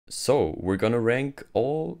So, we're gonna rank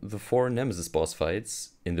all the 4 Nemesis boss fights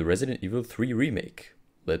in the Resident Evil 3 remake.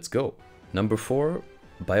 Let's go. Number 4,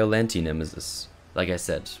 Biollante Nemesis. Like I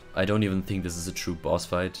said, I don't even think this is a true boss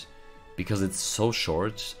fight, because it's so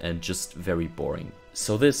short and just very boring.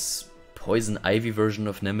 So this Poison Ivy version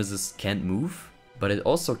of Nemesis can't move, but it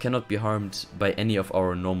also cannot be harmed by any of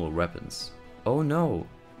our normal weapons. Oh no,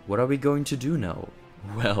 what are we going to do now?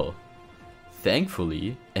 Well,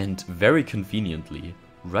 thankfully, and very conveniently,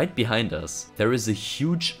 right behind us, there is a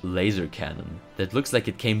huge laser cannon that looks like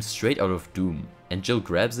it came straight out of Doom. And Jill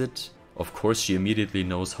grabs it. Of course she immediately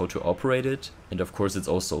knows how to operate it, and of course it's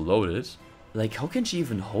also loaded. Like, how can she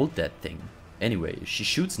even hold that thing? Anyway, she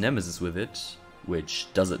shoots Nemesis with it, which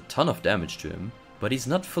does a ton of damage to him, but he's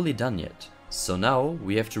not fully done yet. So now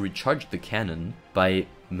we have to recharge the cannon by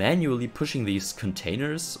manually pushing these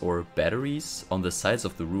containers or batteries on the sides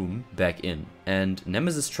of the room back in. And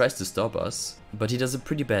Nemesis tries to stop us, but he does a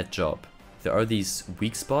pretty bad job. There are these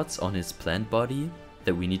weak spots on his plant body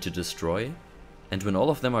that we need to destroy, and when all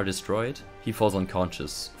of them are destroyed, he falls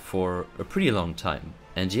unconscious for a pretty long time.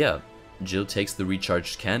 And yeah, Jill takes the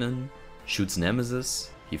recharged cannon, shoots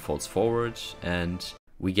Nemesis, he falls forward, and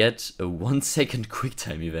we get a 1-second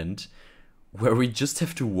quicktime event where we just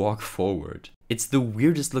have to walk forward. It's the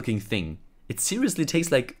weirdest looking thing. It seriously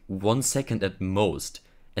takes like 1 second at most,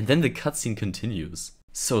 and then the cutscene continues.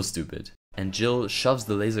 So stupid. And Jill shoves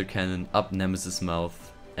the laser cannon up Nemesis'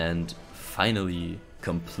 mouth and finally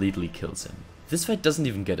completely kills him. This fight doesn't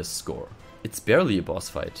even get a score. It's barely a boss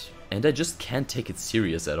fight, and I just can't take it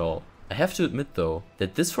serious at all. I have to admit though,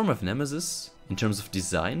 that this form of Nemesis, in terms of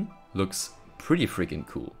design, looks pretty freaking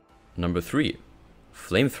cool. Number 3,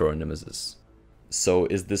 Flamethrower Nemesis. So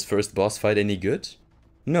is this first boss fight any good?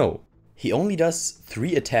 No. He only does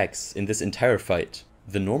 3 attacks in this entire fight.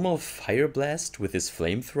 The normal fire blast with his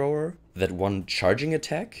flamethrower, that one charging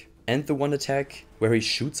attack, and the one attack where he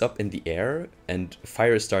shoots up in the air and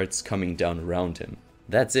fire starts coming down around him.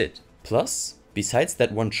 That's it. Plus, besides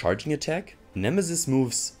that one charging attack, Nemesis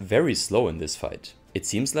moves very slow in this fight. It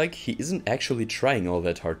seems like he isn't actually trying all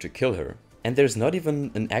that hard to kill her. And there's not even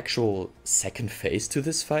an actual second phase to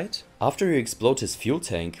this fight. After you explode his fuel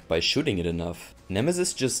tank by shooting it enough,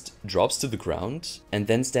 Nemesis just drops to the ground and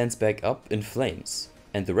then stands back up in flames.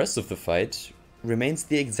 And the rest of the fight remains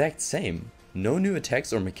the exact same. No new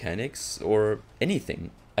attacks or mechanics or anything.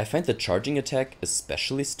 I find the charging attack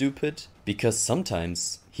especially stupid because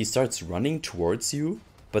sometimes he starts running towards you,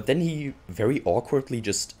 but then he very awkwardly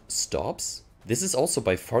just stops. This is also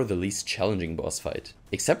by far the least challenging boss fight,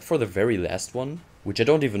 except for the very last one, which I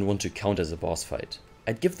don't even want to count as a boss fight.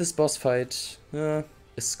 I'd give this boss fight a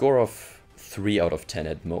score of 3 out of 10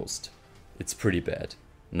 at most. It's pretty bad.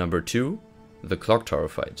 Number 2, the Clock Tower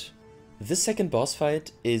fight. This second boss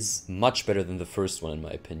fight is much better than the first one in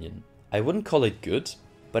my opinion. I wouldn't call it good,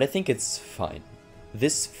 but I think it's fine.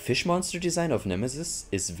 This fish monster design of Nemesis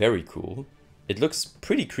is very cool. It looks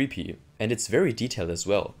pretty creepy, and it's very detailed as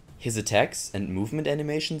well. His attacks and movement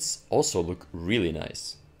animations also look really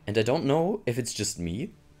nice. And I don't know if it's just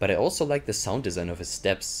me, but I also like the sound design of his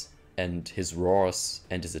steps and his roars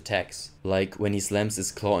and his attacks. Like when he slams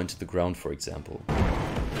his claw into the ground, for example.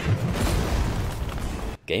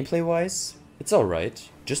 Gameplay wise, it's alright.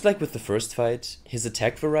 Just like with the first fight, his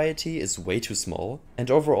attack variety is way too small,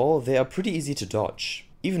 and overall they are pretty easy to dodge.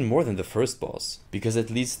 Even more than the first boss, because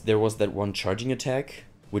at least there was that one charging attack,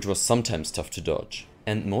 which was sometimes tough to dodge.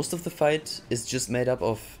 And most of the fight is just made up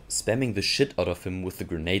of spamming the shit out of him with the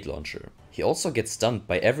grenade launcher. He also gets stunned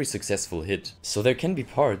by every successful hit, so there can be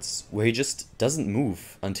parts where he just doesn't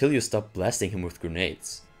move until you stop blasting him with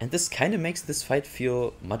grenades. And this kinda makes this fight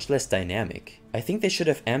feel much less dynamic. I think they should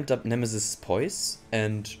have amped up Nemesis' poise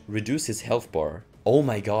and reduce his health bar. Oh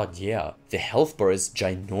my god, yeah, the health bar is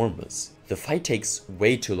ginormous. The fight takes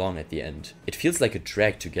way too long at the end. It feels like a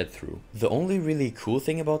drag to get through. The only really cool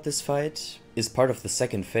thing about this fight is part of the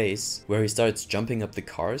second phase, where he starts jumping up the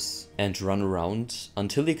cars and run around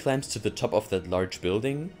until he climbs to the top of that large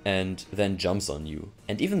building and then jumps on you.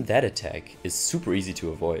 And even that attack is super easy to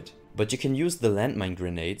avoid. But you can use the landmine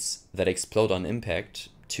grenades that explode on impact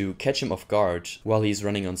to catch him off guard while he's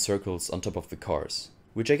running on circles on top of the cars.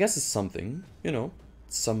 Which I guess is something, you know,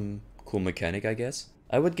 some cool mechanic I guess.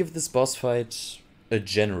 I would give this boss fight a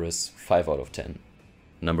generous 5 out of 10.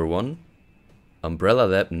 Number 1, Umbrella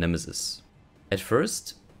Lab Nemesis. At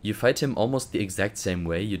first, you fight him almost the exact same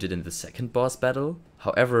way you did in the second boss battle.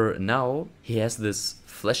 However, now he has this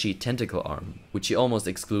fleshy tentacle arm, which he almost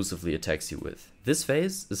exclusively attacks you with. This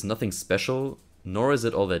phase is nothing special, nor is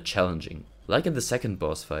it all that challenging. Like in the second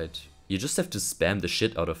boss fight, you just have to spam the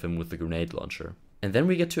shit out of him with the grenade launcher. And then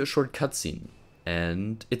we get to a short cutscene,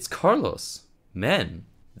 And it's Carlos. Man,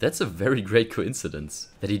 that's a very great coincidence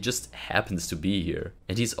that he just happens to be here.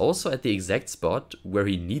 And he's also at the exact spot where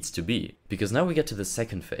he needs to be. Because now we get to the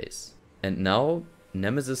second phase. And now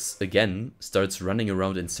Nemesis again starts running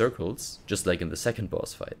around in circles, just like in the second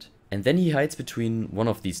boss fight. And then he hides between one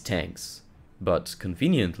of these tanks. But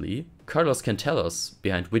conveniently, Carlos can tell us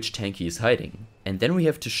behind which tank he is hiding. And then we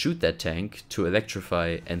have to shoot that tank to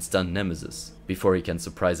electrify and stun Nemesis before he can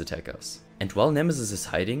surprise attack us. And while Nemesis is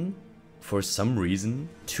hiding, for some reason,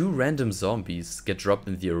 2 random zombies get dropped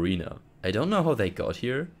in the arena. I don't know how they got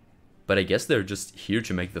here, but I guess they're just here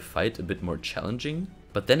to make the fight a bit more challenging.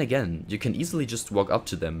 But then again, you can easily just walk up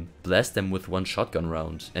to them, blast them with 1 shotgun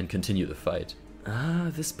round, and continue the fight.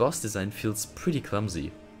 This boss design feels pretty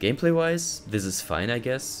clumsy. Gameplay-wise, this is fine, I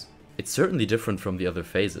guess. It's certainly different from the other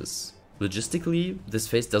phases. Logistically, this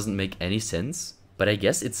phase doesn't make any sense, but I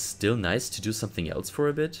guess it's still nice to do something else for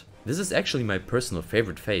a bit. This is actually my personal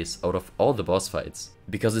favorite phase out of all the boss fights,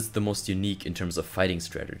 because it's the most unique in terms of fighting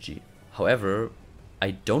strategy. However,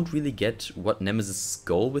 I don't really get what Nemesis'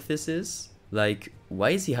 goal with this is. Like,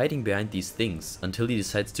 why is he hiding behind these things until he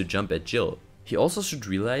decides to jump at Jill? He also should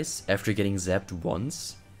realize, after getting zapped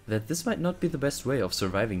once, that this might not be the best way of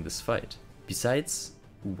surviving this fight. Besides,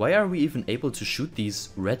 why are we even able to shoot these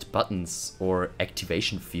red buttons or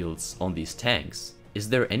activation fields on these tanks? Is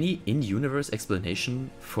there any in-universe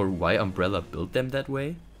explanation for why Umbrella built them that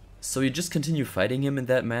way? So you just continue fighting him in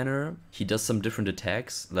that manner, he does some different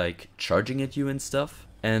attacks, like charging at you and stuff,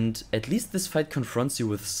 and at least this fight confronts you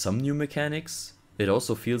with some new mechanics. It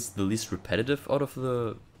also feels the least repetitive out of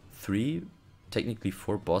the 3, technically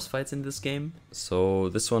 4 boss fights in this game. So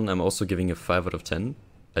this one I'm also giving a 5 out of 10.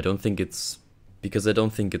 I don't think it's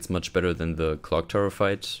much better than the Clock Tower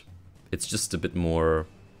fight. It's just a bit more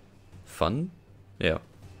fun. Yeah.